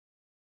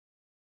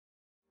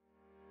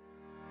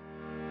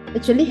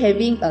Actually,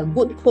 having a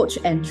good coach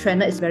and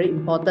trainer is very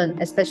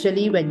important,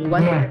 especially when you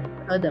want to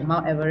conquer the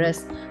Mount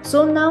Everest.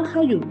 So now,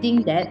 how you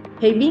think that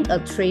having a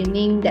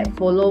training that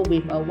follow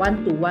with a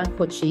one-to-one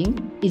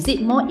coaching, is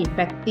it more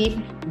effective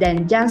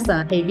than just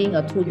having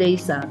a 2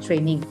 days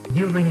training?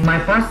 During my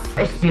first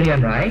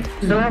experience, right?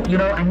 So,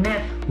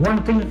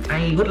 one thing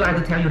I would like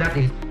to tell you that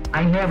is,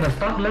 I never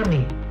stop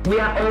learning. We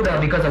are older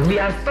because we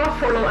are stop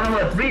follow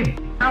our dream.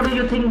 How do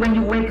you think when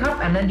you wake up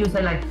and then you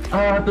say like,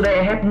 oh, today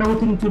I have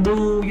nothing to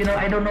do,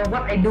 I don't know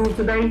what I do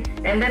today.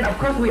 And then of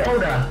course we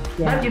older,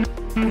 but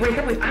we wake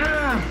up with,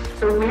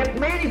 so we have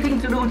many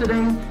things to do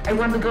today. I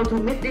want to go to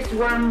meet this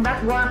one,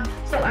 that one.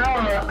 So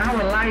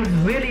our life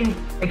really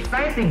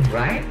exciting,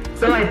 right?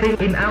 So I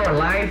think in our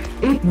life,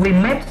 if we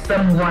met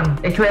someone,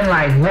 a train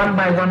like one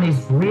by one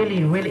is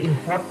really, really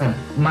important.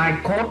 My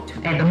coach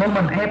at the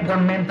moment, I have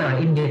one mentor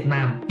in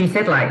Vietnam. He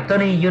said like,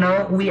 Tony,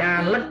 we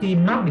are lucky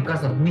not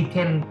because of we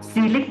can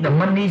select the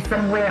money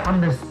somewhere on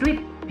the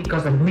street,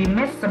 because of we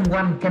met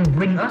someone can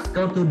bring us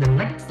go to the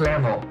next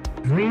level.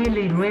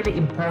 Really, really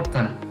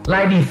important.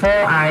 Like before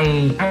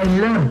I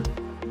learned,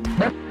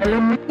 but I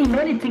learned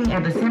many things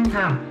at the same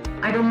time.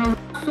 I don't know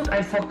should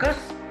I focus.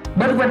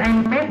 But when I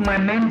met my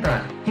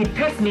mentor, he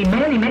tests me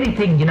many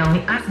things, he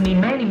asked me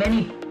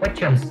many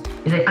questions.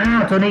 He said,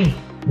 Tony,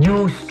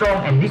 you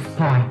strong at this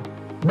point,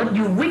 but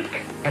you weak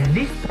at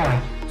this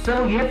point.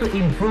 So you have to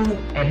improve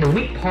at the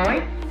weak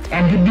point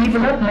and you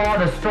develop more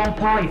the strong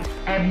point.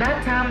 At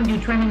that time, you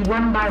training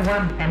one by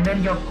one, and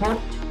then your coach,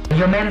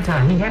 your mentor,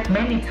 he had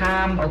many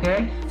time,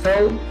 okay?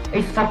 So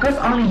it's focus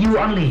only you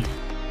only.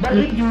 But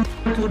if you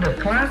go to the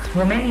class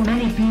for many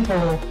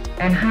people,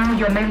 and how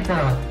your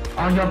mentor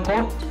or your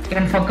coach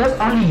can focus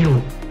only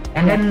you,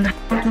 and then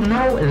how to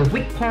know the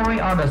weak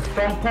point or the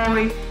strong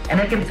point, and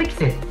then can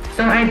fix it.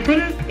 So I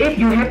think if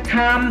you have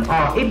time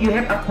or if you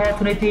have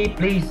opportunity,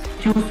 please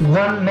choose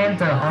one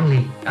mentor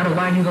only.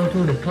 Otherwise you go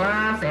to the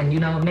class and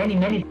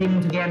many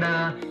things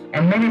together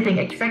and many things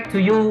expect to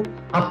you.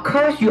 Of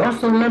course you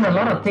also learn a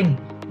lot of things.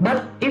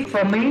 But if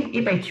for me,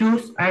 if I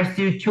choose, I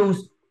still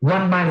choose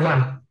one by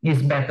one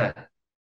is better.